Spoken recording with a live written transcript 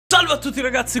Salve a tutti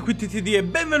ragazzi, qui TTD e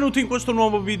benvenuti in questo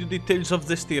nuovo video di Tales of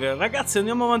Zestiria. Ragazzi,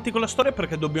 andiamo avanti con la storia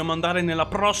perché dobbiamo andare nella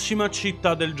prossima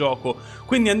città del gioco.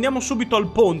 Quindi andiamo subito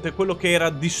al ponte, quello che era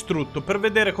distrutto, per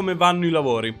vedere come vanno i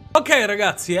lavori. Ok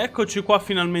ragazzi, eccoci qua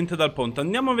finalmente dal ponte.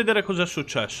 Andiamo a vedere cosa è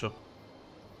successo.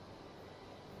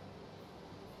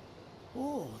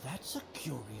 Oh, that's a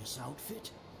curious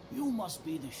outfit. You must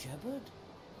be the shepherd.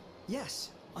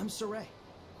 Yes, I'm Sorey.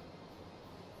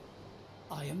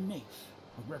 I am Nath,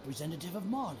 a representative of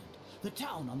Marland, the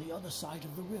town on the other side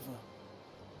of the river.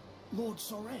 Lord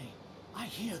Sorey, I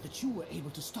hear that you were able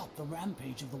to stop the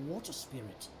rampage of the water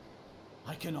spirit.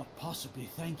 I cannot possibly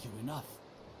thank you enough.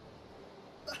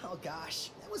 Oh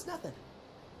gosh, that was nothing.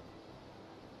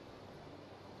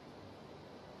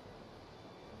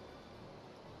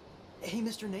 Hey,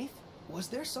 Mr. Nath, was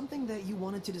there something that you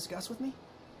wanted to discuss with me?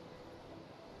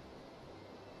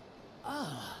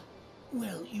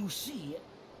 Well, you see,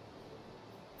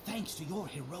 thanks to your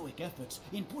heroic efforts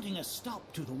in putting a stop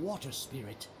to the water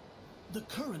spirit, the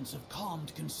currents have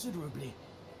calmed considerably,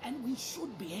 and we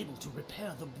should be able to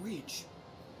repair the bridge.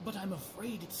 But I'm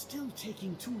afraid it's still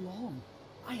taking too long.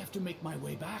 I have to make my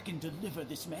way back and deliver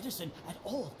this medicine at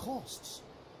all costs.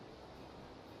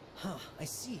 Huh, I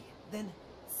see. Then...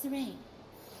 Sorey.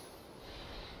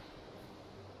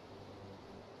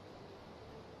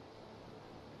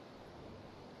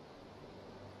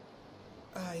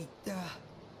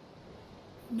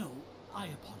 No, I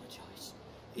apologize.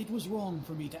 It was wrong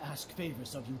for me to ask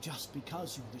favors of you just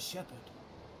because you're the shepherd.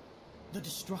 The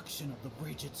destruction of the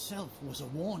bridge itself was a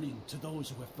warning to those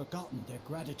who have forgotten their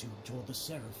gratitude toward the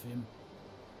Seraphim.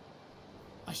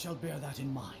 I shall bear that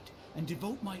in mind and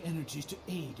devote my energies to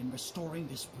aid in restoring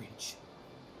this bridge.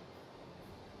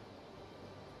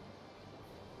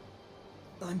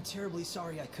 I'm terribly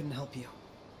sorry I couldn't help you.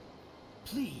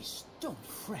 Please, don't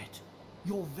fret.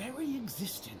 Your very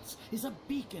existence is a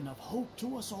beacon of hope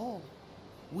to us all.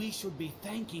 We should be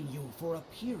thanking you for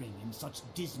appearing in such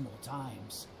dismal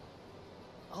times.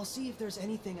 I'll see if there's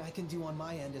anything I can do on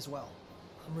my end as well.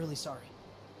 I'm really sorry.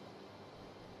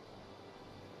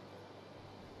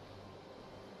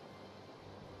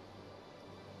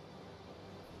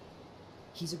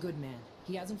 He's a good man.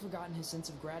 He hasn't forgotten his sense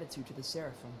of gratitude to the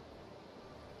Seraphim.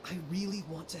 I really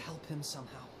want to help him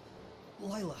somehow.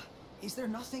 Lila, is there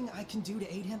nothing I can do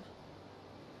to aid him?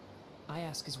 I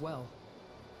ask as well.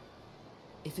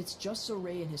 If it's just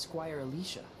Sorey and his squire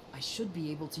Alicia, I should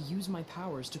be able to use my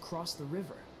powers to cross the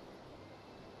river.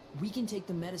 We can take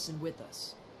the medicine with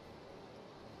us.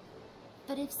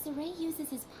 But if Sorey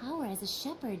uses his power as a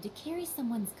shepherd to carry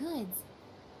someone's goods,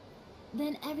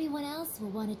 then everyone else will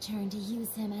want to turn to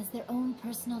use him as their own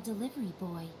personal delivery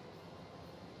boy.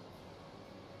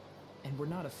 And we're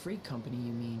not a freight company,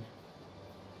 you mean?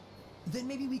 Then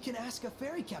maybe we can ask a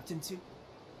ferry captain to...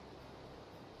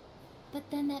 But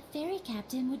then that ferry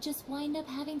captain would just wind up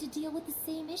having to deal with the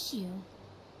same issue.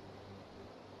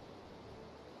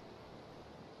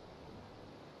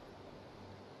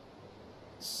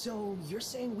 So, you're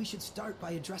saying we should start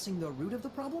by addressing the root of the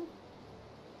problem?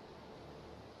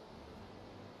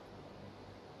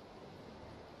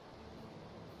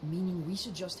 Meaning we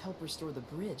should just help restore the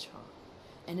bridge, huh?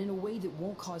 And in a way that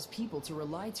won't cause people to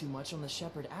rely too much on the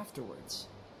shepherd afterwards.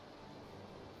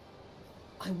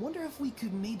 I wonder if we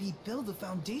could maybe build the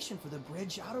foundation for the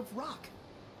bridge out of rock.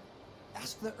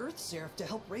 Ask the Earth Seraph to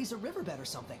help raise a riverbed or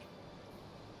something.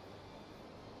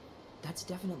 That's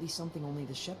definitely something only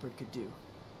the shepherd could do.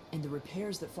 And the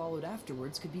repairs that followed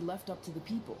afterwards could be left up to the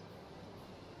people.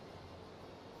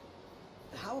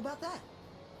 How about that?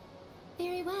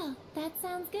 Very well. That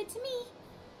sounds good to me.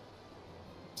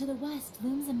 To the west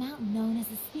looms a mountain known as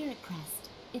the Spirit Crest.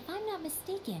 If I'm not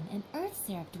mistaken, an Earth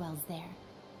Seraph dwells there.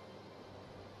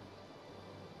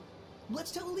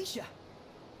 Let's tell Alicia.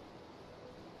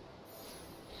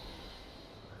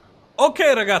 Ok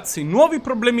ragazzi, nuovi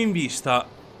problemi in vista.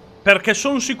 Perché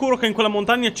sono sicuro che in quella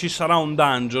montagna ci sarà un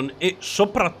dungeon. E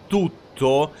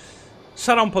soprattutto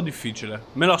sarà un po' difficile.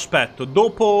 Me lo aspetto.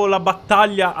 Dopo la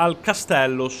battaglia al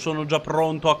castello sono già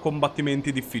pronto a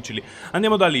combattimenti difficili.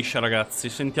 Andiamo da Alicia ragazzi,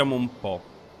 sentiamo un po'.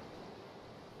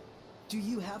 Do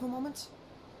you have a moment?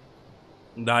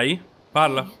 Dai,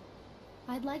 parla.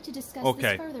 I'd like to discuss Ok.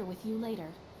 this further with you later.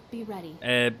 Be ready.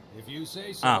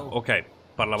 Ah, ok.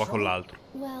 Parlava con l'altro.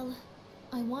 Well,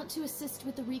 I want to assist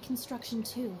with the reconstruction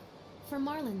too, for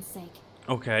Marland's sake.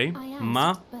 Ok, I asked,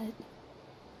 ma but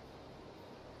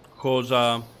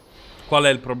cosa... Qual è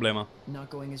il problema? Not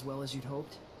going as well as you'd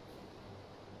hoped?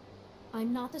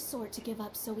 I'm not the sort to give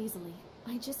up so easily.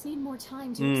 I just need more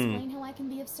time to explain how I can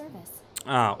be of service.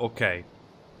 Ah, ok.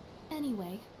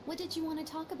 Anyway, what did you want to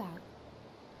talk about?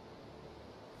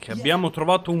 che abbiamo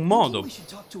trovato un modo. We should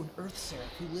talk to an earth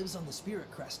seraph who lives on the spirit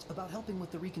crest about helping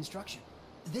with the reconstruction.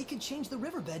 They could change the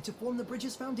riverbed to form the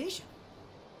bridge's foundation.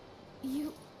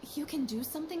 You can do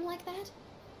something like that?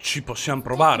 Ci possiamo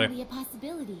provare. Definitely a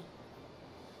possibility.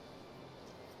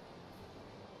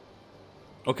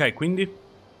 Ok, quindi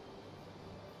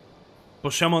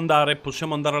possiamo andare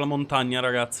alla montagna,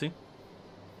 ragazzi.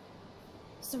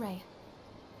 Sorey.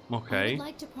 Ok. I would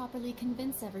like to properly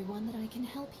convince everyone that I can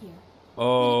help here.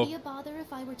 Oh, Would it be a bother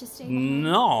if I were to stay behind?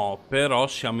 no, però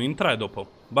siamo in 3 dopo.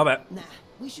 Vabbè. Nah,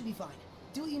 we should be fine.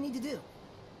 Do what you need to do.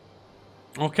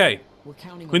 Ok, We're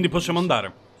counting on quindi you, possiamo Alicia.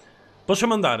 andare.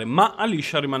 Possiamo andare, ma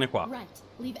Alicia rimane qua. Right.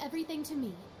 Leave everything to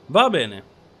me. Va bene.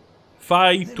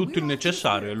 Fai Then tutto il we're off to the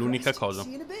necessario, è Spirit l'unica Crest. cosa.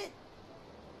 See you in a bit.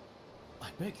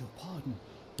 I beg your pardon.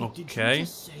 But did Okay. you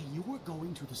just say you were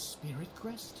going to the Spirit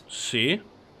Crest? Sì.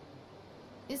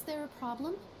 Is there a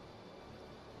problem?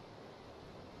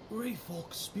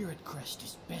 Rayfolk's Spirit Crest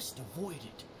is best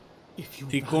avoided. If you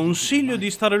Ti value consiglio your di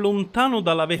life, stare lontano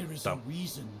dalla there is a vetta.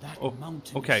 reason that Oh,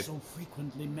 mountain okay. is so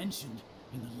frequently mentioned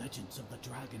in the legends of the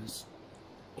dragons.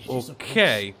 It is a Ok.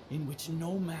 place in which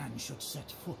no man should set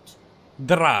foot.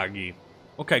 Draghi.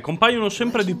 Ok, compaiono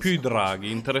sempre di più i draghi,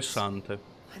 interessante.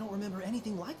 I don't remember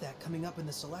anything like that coming up in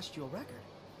the celestial record.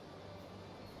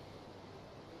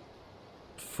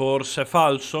 Forse è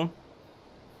falso?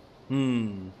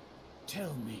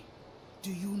 Tell me, do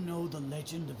you know the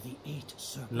legend of the 8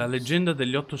 serpents? La leggenda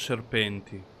degli 8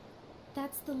 serpenti.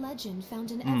 That's the legend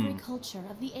found in every culture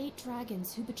of the 8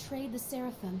 dragons who betrayed the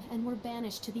Seraphim and were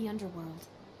banished to the underworld.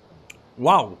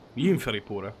 Wow, gli inferi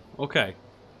pure. Ok.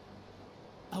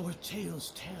 Our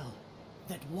tales tell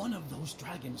that one of those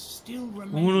dragons still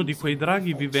remains. Uno di quei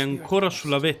draghi in vive Rayfolk's ancora Spirit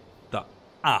sulla vetta.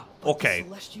 Ah, But the ok.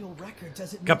 celestial record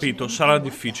doesn't Capito, mention sarà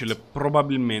anything like difficile, that.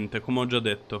 probabilmente, come ho già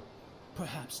detto.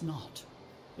 Perhaps not.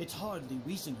 It's hardly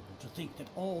reasonable to think that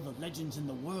all the legends in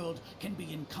the world can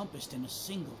be encompassed in a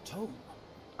single tome.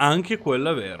 Anche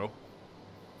quello è vero.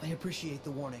 I appreciate the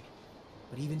warning,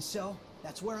 but even so,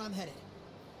 that's where I'm headed.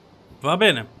 Va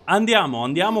bene,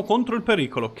 andiamo contro il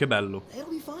pericolo, che bello. It'll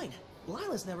be fine.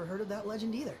 Lila's never heard of that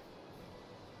legend either.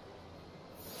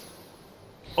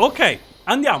 Ok,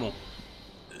 andiamo.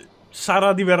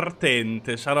 Sarà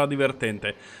divertente, sarà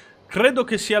divertente. Credo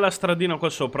che sia la stradina qua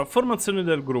sopra. Formazione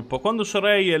del gruppo. Quando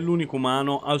Sorey è l'unico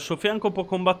umano, al suo fianco può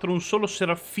combattere un solo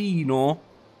serafino,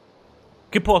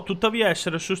 che può tuttavia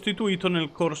essere sostituito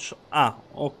nel corso... Ah,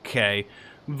 ok.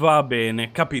 Va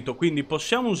bene, capito. Quindi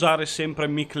possiamo usare sempre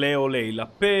Micleo o Leila,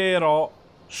 però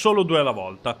solo 2 alla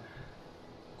volta.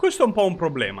 Questo è un po' un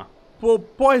problema.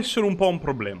 Può essere un po' un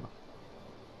problema.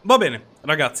 Va bene,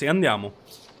 ragazzi, andiamo.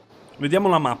 Vediamo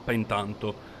la mappa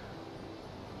intanto.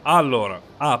 Allora,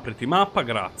 apriti mappa,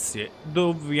 grazie.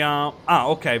 Dobbiamo... Ah,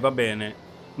 ok, va bene.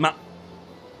 Ma...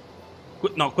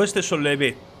 No, queste sono le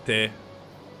vette.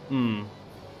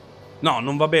 No,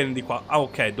 non va bene di qua. Ah,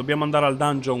 ok, dobbiamo andare al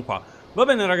dungeon qua. Va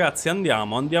bene, ragazzi,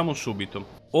 andiamo subito.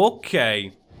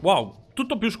 Ok. Wow,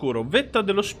 tutto più scuro. Vetta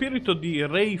dello spirito di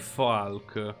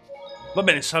Rayfolk. Va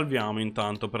bene, salviamo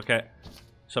intanto, perché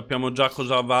sappiamo già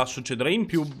cosa va a succedere. In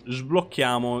più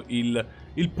sblocchiamo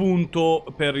il punto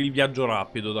per il viaggio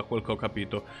rapido, da quel che ho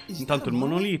capito. Intanto il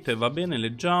monolite, va bene,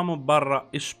 leggiamo. Barra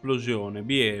esplosione.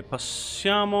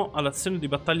 Passiamo all'azione di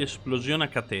battaglia esplosione a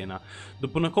catena.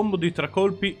 Dopo una combo di 3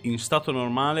 colpi, in stato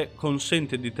normale,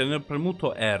 consente di tenere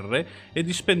premuto R e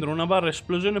di spendere una barra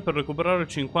esplosione per recuperare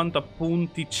 50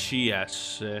 punti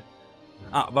CS.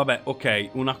 Ah, vabbè, ok,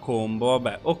 una combo,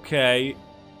 vabbè, ok.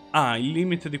 Ah, il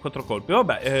limite di 4 colpi.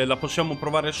 Vabbè, la possiamo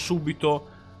provare subito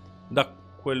da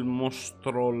quel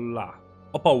mostro là.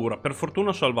 Ho paura, per fortuna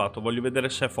ho salvato, voglio vedere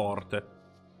se è forte.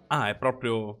 Ah, è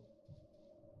proprio...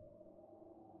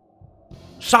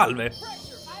 Salve!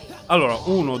 Allora,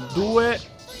 1, 2...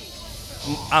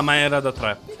 Ah, ma era da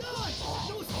 3.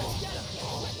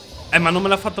 Ma non me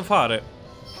l'ha fatto fare.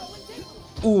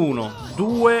 1,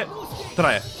 2,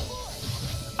 3.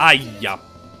 Aia.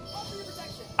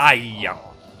 Aia.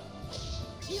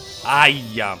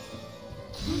 Aia.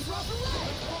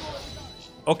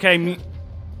 Ok,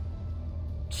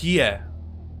 Chi è?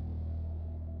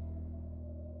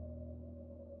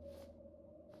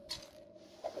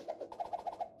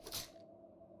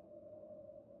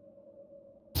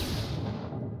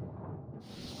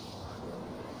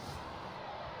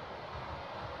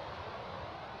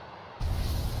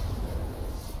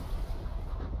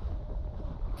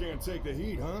 Can't take the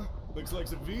heat, huh? Looks like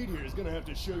Zavid here is gonna have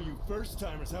to show you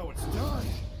first-timers how it's done.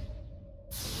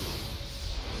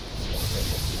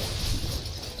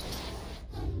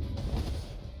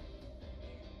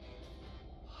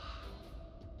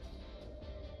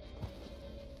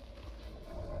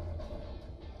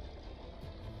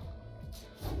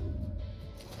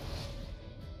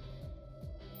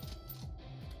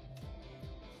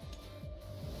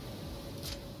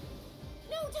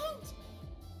 No, don't!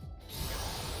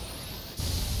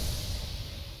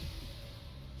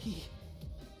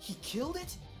 He killed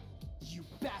it? You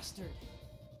bastard!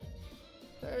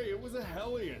 Hey, it was a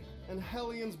Hellion, and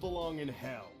Hellions belong in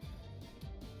hell.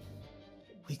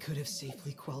 We could have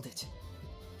safely quelled it.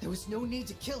 There was no need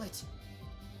to kill it.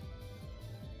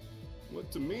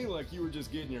 Looked to me like you were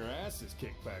just getting your asses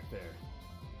kicked back there.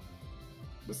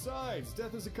 Besides,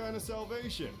 death is a kind of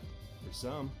salvation. For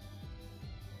some.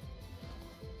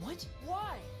 What?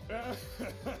 Why?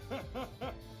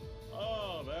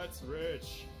 Oh, that's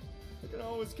rich. I can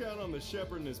always count on the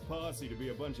shepherd and his posse to be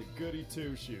a bunch of goody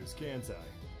two-shoes, can't I?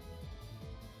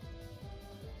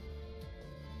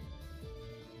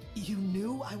 You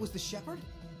knew I was the shepherd?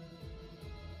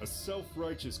 A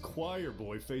self-righteous choir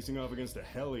boy facing off against a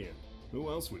Hellion. Who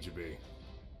else would you be?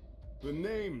 The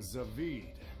name's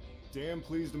Zavid. Damn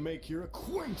pleased to make your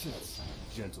acquaintance,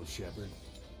 gentle shepherd.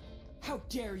 How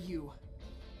dare you?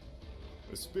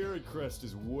 The spirit crest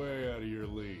is way out of your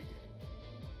league.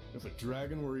 If a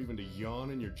dragon were even to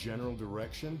yawn in your general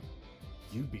direction,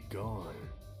 you'd be gone.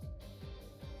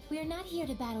 We are not here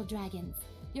to battle dragons.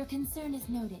 Your concern is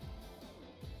noted.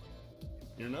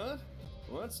 You're not?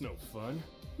 Well, that's no fun.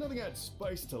 Nothing adds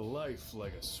spice to life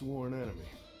like a sworn enemy.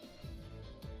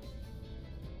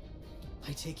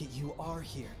 I take it you are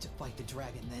here to fight the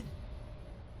dragon, then?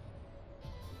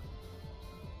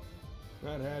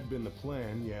 That had been the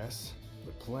plan, yes.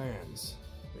 But plans,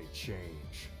 they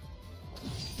change.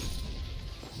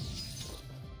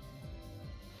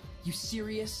 You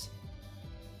serious?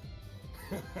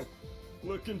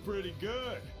 Looking pretty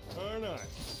good, aren't I?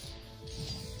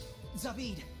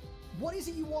 Zavid, what is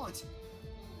it you want?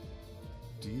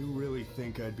 Do you really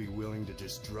think I'd be willing to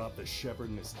just drop the shepherd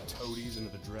and his toadies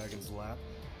into the dragon's lap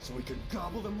so we could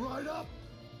gobble them right up?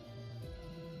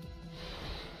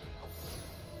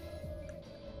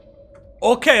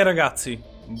 Ok ragazzi,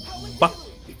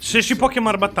 se si può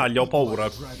chiamare battaglia ho paura.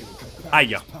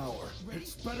 Aia.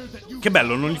 Che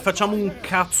bello, non gli facciamo un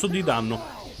cazzo di danno.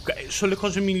 Sono le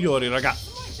cose migliori, raga.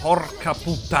 Porca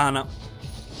puttana.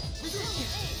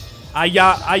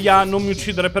 Aia, aia, non mi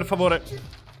uccidere per favore.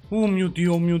 Oh mio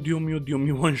dio, mio dio, mio dio.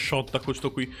 Mi one shot a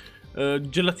questo qui.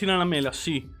 Gelatina alla mela,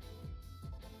 sì.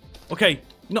 Ok,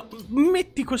 no,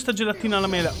 metti questa gelatina alla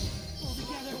mela.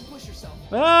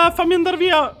 Ah, fammi andare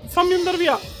via. Fammi andare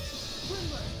via.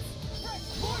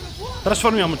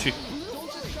 Trasformiamoci.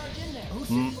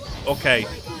 Ok.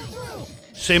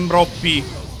 Sembra OP.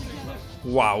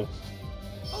 Wow.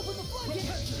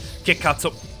 Che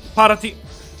cazzo. Parati.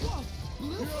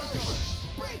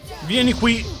 Vieni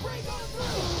qui.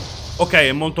 Ok,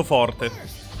 è molto forte.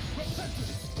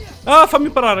 Ah, fammi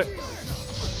parare.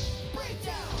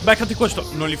 Beccati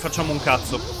questo. Non gli facciamo un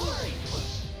cazzo.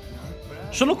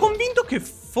 Sono convinto che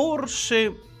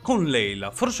forse con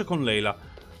Layla. Forse con Layla.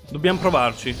 Dobbiamo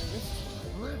provarci.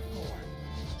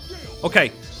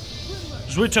 Ok.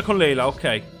 Switcha con Layla,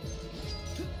 ok.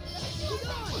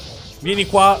 Vieni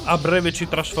qua, a breve ci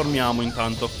trasformiamo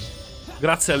intanto.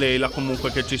 Grazie a Layla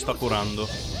comunque che ci sta curando.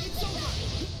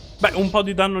 Beh, un po'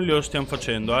 di danno glielo stiamo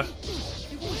facendo, eh.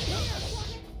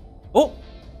 Oh,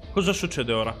 cosa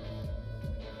succede ora?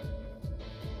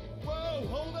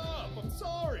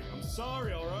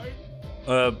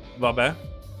 Vabbè.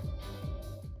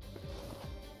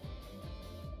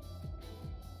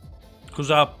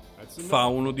 Cosa fa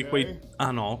uno di quei...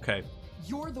 Ah no, ok.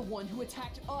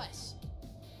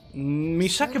 Mi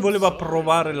sa che voleva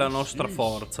provare la nostra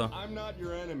forza.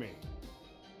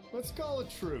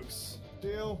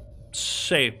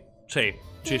 Sì, sì,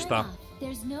 ci sta.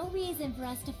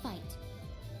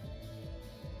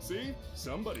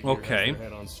 Ok.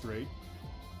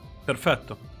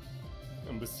 Perfetto.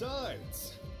 And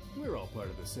besides, we're all part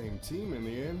of the same team in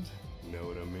the end. Know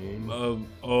what I mean?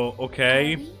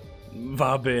 Ok.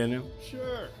 Va bene.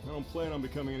 Sure, I don't plan on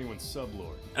becoming anyone's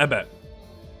sublord. Eh beh.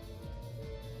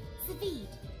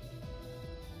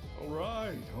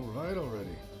 Alright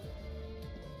already.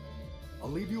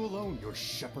 I'll leave you alone, your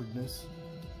shepherdness.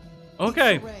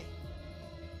 Ok.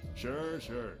 Sure,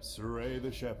 Sorey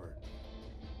the shepherd.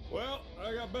 Well,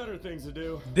 I got better things to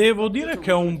do. Devo dire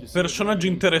che è un personaggio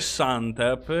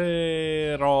interessante,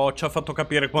 però ci ha fatto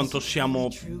capire quanto siamo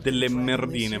delle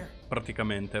merdine,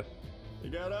 praticamente.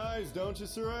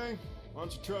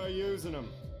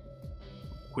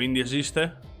 Quindi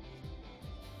esiste?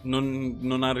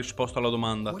 Non ha risposto alla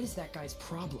domanda.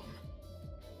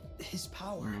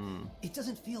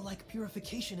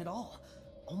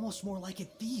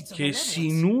 Che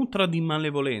si nutra di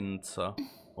malevolenza.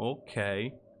 Ok.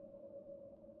 I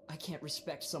can't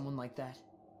respect someone like that.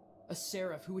 A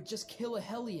seraph who would just kill a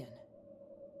Hellion.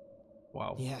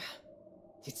 Wow. Yeah,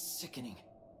 it's sickening.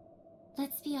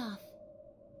 Let's be off.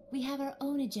 We have our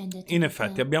own agenda to In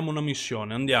effetti fulfill. abbiamo una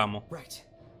missione, andiamo. Right.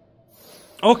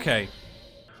 Ok.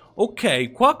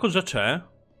 Ok, qua cosa c'è?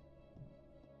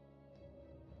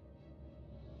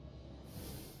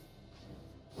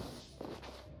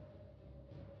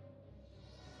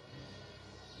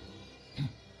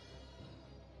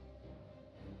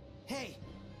 Hey,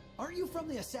 aren't you from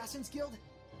the Assassin's Guild?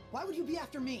 Why would you be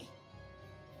after me?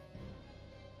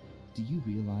 Do you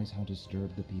realize how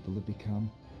disturbed the people have become?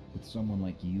 With someone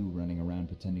like you running around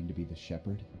pretending to be the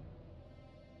shepherd?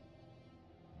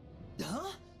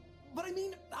 Huh? But I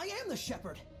mean, I am the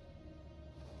shepherd.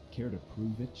 Care to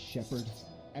prove it, shepherd?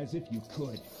 As if you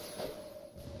could.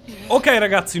 Ok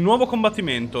ragazzi, nuovo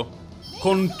combattimento.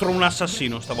 Contro un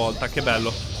assassino stavolta, che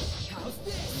bello.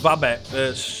 Vabbè,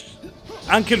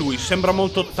 anche lui sembra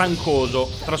molto tancoso.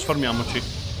 Trasformiamoci.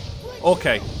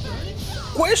 Ok.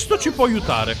 Questo ci può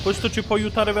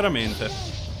aiutare veramente.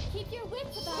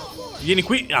 Vieni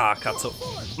qui. Ah, cazzo.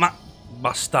 Ma,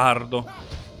 bastardo.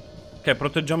 Ok,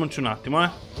 proteggiamoci un attimo,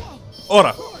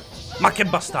 Ora. Ma che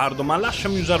bastardo, ma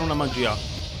lasciami usare una magia.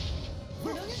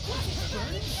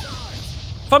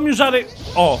 Fammi usare...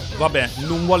 Oh, vabbè,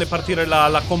 non vuole partire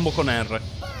la combo con R,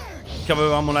 che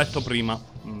avevamo letto prima.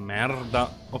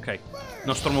 Merda. Ok,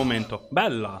 nostro momento.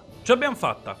 Bella, ce l'abbiamo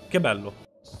fatta, che bello.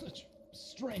 Such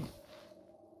strength.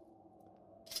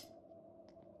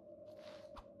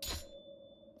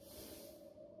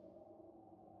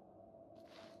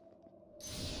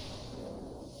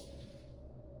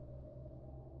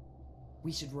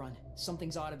 We should run.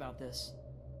 Something's odd about this.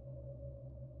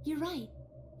 You're right.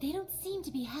 They don't seem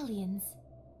to be Hellions.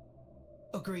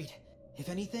 Agreed. If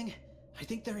anything, I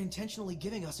think they're intentionally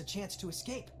giving us a chance to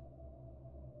escape.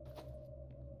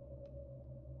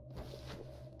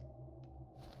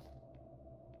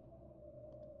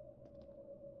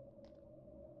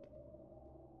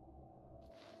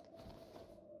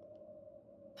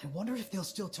 I wonder if they'll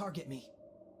still target me.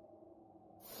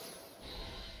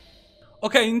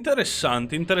 Ok,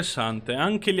 interessante, interessante.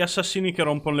 Anche gli assassini che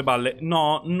rompono le balle.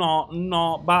 No, no,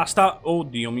 no, basta.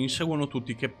 Oddio, mi inseguono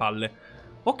tutti, che palle.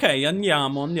 Ok,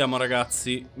 andiamo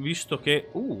ragazzi. Visto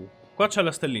che... qua c'è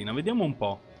la stellina, vediamo un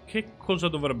po'. Che cosa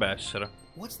dovrebbe essere?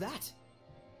 What's that?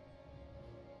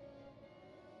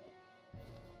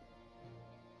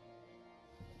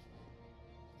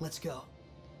 Let's go.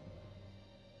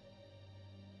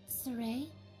 Sorey,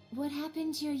 what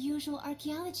happened to your usual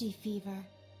archaeology fever?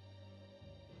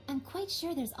 I'm quite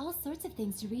sure there's all sorts of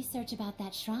things to research about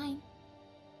that shrine.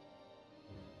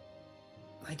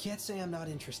 I can't say I'm not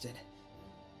interested.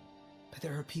 But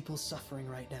there are people suffering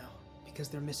right now because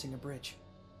they're missing a bridge.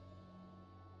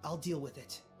 I'll deal with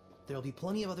it. There'll be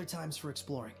plenty of other times for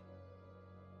exploring.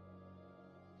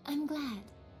 I'm glad.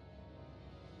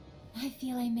 I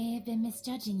feel I may have been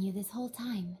misjudging you this whole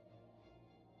time.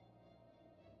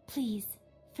 Please,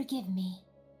 forgive me.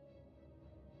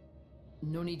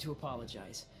 No need to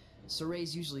apologize.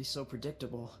 Sorey's usually so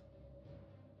predictable.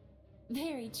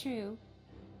 Very true.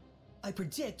 I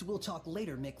predict we'll talk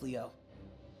later, Mikleo.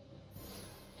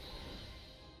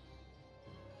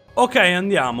 Ok,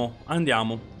 andiamo.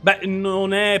 Beh,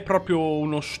 non è proprio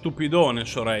uno stupidone,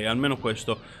 Sorey, almeno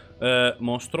questo.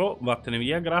 Mostro, vattene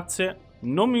via, grazie.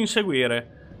 Non mi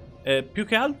inseguire. Più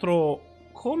che altro,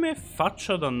 come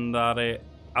faccio ad andare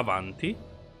avanti?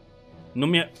 Non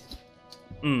mi è...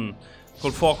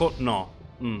 Col fuoco? No.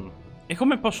 E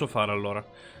come posso fare allora?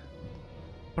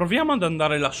 Proviamo ad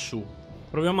andare lassù.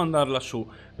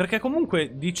 Perché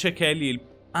comunque dice che è lì il...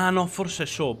 Ah no, forse è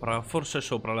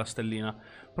sopra la stellina.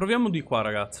 Proviamo di qua,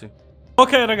 ragazzi.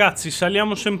 Ok, ragazzi,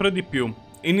 saliamo sempre di più.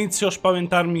 Inizio a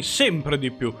spaventarmi sempre di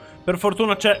più. Per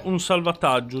fortuna c'è un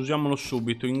salvataggio, usiamolo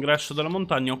subito. Ingresso della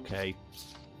montagna, ok.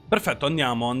 Perfetto,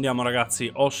 andiamo,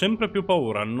 ragazzi. Ho sempre più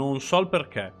paura, non so il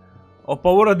perché. Ho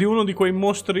paura di uno di quei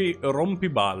mostri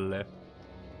rompiballe.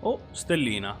 Oh,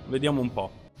 stellina, vediamo un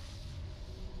po'.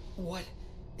 What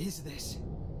is this?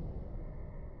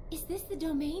 Is this the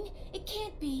domain? It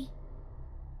can't be.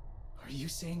 Are you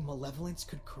saying malevolence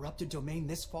could corrupt a domain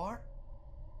this far?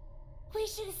 We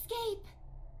should escape.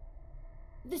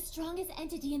 The strongest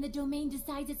entity in the domain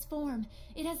decides its form.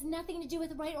 It has nothing to do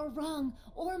with right or wrong,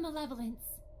 or malevolence.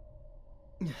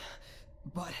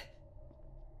 But...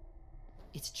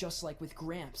 It's just like with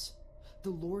Gramps. The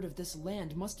lord of this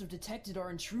land must have detected our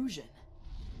intrusion.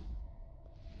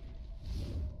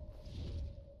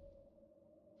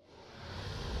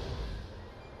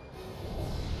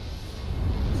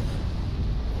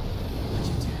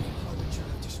 Legendary harbinger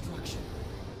of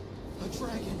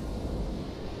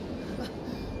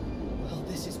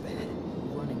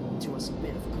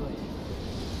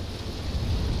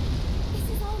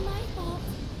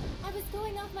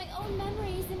own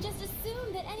memories and just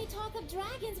assumed that any talk of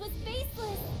dragons was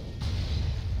baseless.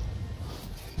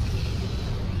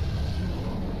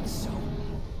 So,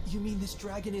 you mean this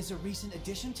dragon is a recent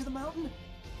addition to the mountain?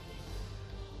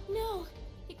 No,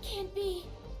 it can't be.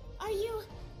 Are you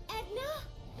Edna?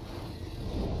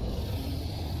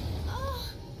 Oh,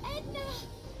 Edna!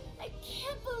 I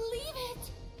can't believe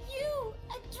it! You,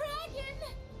 a dragon!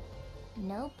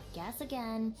 Nope, guess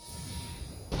again.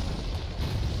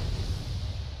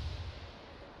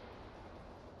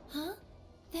 Huh?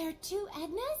 There are two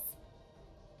Ednas?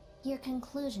 Your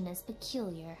conclusion is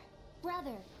peculiar.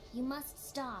 Brother, you must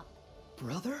stop.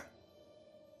 Brother?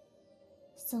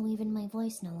 So even my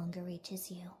voice no longer reaches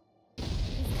you. He's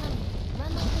coming.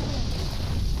 Run like the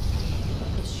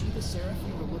wind. Is she the Seraph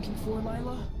we were looking for,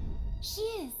 Lila? She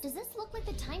is. Does this look like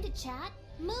the time to chat?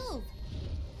 Move!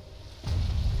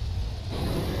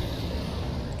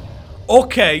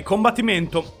 Ok,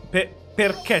 combattimento.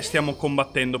 Perché stiamo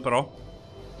combattendo però?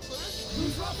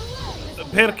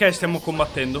 Perché stiamo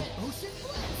combattendo?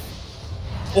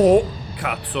 Oh,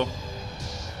 cazzo.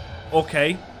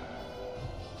 Ok.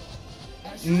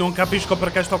 Non capisco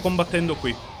perché sto combattendo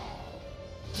qui.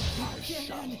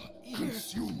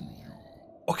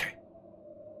 Ok.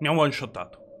 Mi ha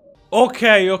one-shottato.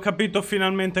 Ok, ho capito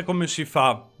finalmente come si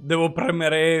fa. Devo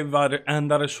premere E e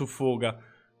andare su fuga.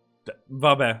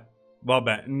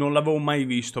 Vabbè, non l'avevo mai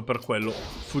visto per quello.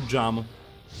 Fuggiamo.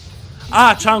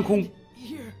 Ah, c'è anche un...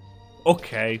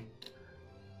 Ok.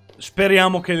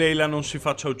 Speriamo che Leila non si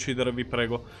faccia uccidere, vi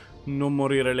prego. Non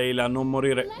morire, Leila, non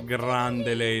morire.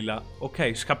 Grande Leila.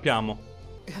 Ok, scappiamo.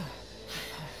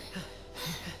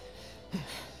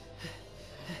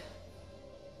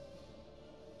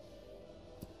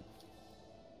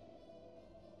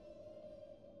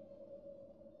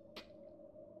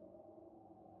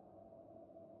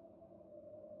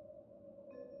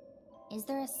 Is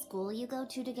there a school you go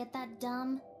to get that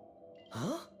dumb?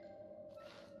 Huh?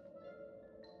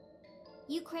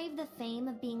 You crave the fame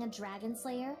of being a dragon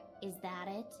slayer? Is that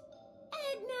it?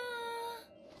 Edna!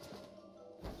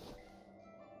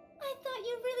 I thought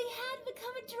you really had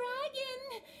become a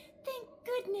dragon! Thank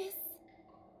goodness!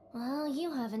 Well,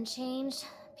 you haven't changed.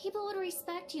 People would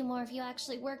respect you more if you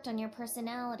actually worked on your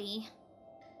personality.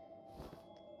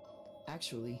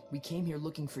 Actually, we came here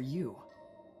looking for you.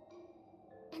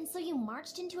 And so you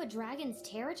marched into a dragon's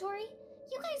territory?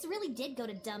 You guys really did go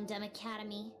to Dum Dum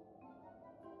Academy.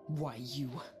 Why, you...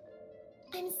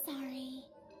 I'm sorry.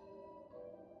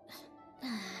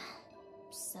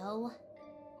 So?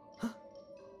 Huh?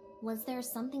 Was there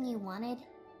something you wanted?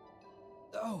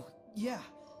 Oh, yeah.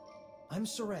 I'm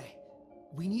Sorey.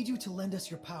 We need you to lend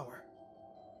us your power.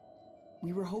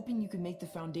 We were hoping you could make the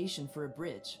foundation for a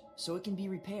bridge, so it can be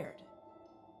repaired.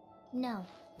 No.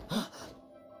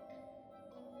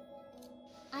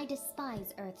 I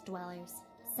despise Earth dwellers.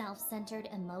 Self-centered,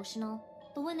 emotional.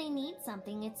 But when they need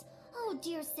something, it's, oh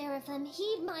dear Seraphim,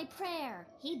 heed my prayer.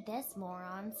 Heed this,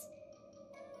 morons.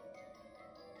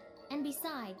 And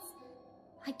besides,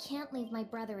 I can't leave my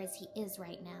brother as he is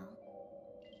right now.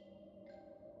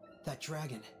 That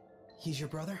dragon, he's your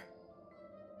brother?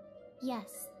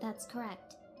 Yes, that's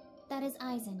correct. That is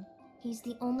Eisen. He's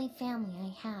the only family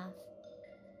I have.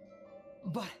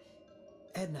 But...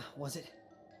 Edna, was it?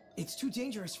 It's too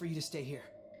dangerous for you to stay here.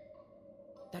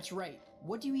 That's right.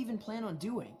 What do you even plan on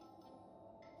doing?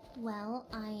 Well,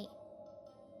 I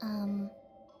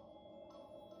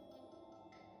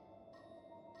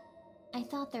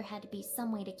thought there had to be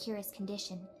some way to cure his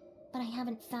condition, but I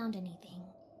haven't found anything.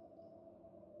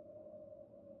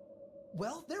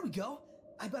 Well, there we go.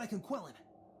 I bet I can quell him.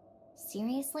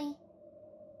 Seriously?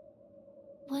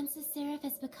 Once a seraph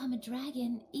has become a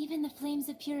dragon, even the flames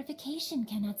of purification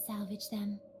cannot salvage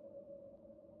them.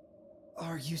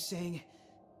 Are you saying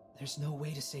there's no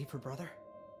way to save her brother?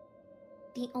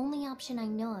 The only option I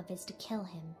know of is to kill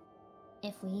him.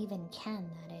 If we even can,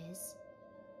 that is.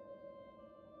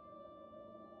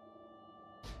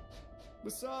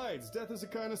 Besides, death is a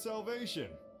kind of salvation.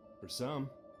 For some.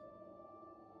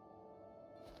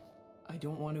 I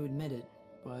don't want to admit it,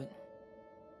 but...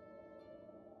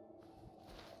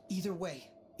 Either way,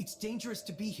 it's dangerous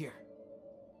to be here.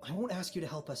 I won't ask you to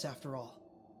help us after all,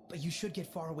 but you should get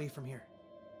far away from here.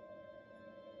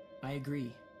 I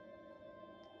agree.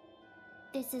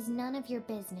 This is none of your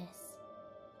business.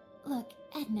 Look,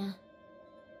 Edna.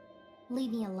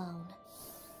 Leave me alone.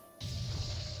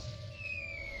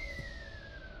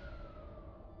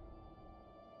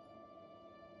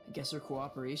 I guess our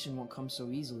cooperation won't come so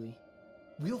easily.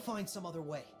 We'll find some other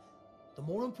way. The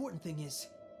more important thing is,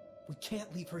 we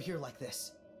can't leave her here like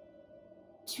this.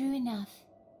 True enough.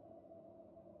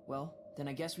 Well, then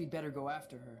I guess we'd better go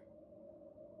after her.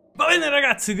 Va bene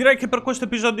ragazzi, direi che per questo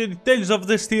episodio di Tales of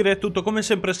Zestiria è tutto. Come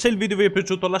sempre, se il video vi è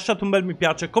piaciuto lasciate un bel mi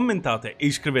piace, commentate e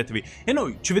iscrivetevi. E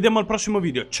noi ci vediamo al prossimo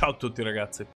video. Ciao a tutti ragazzi.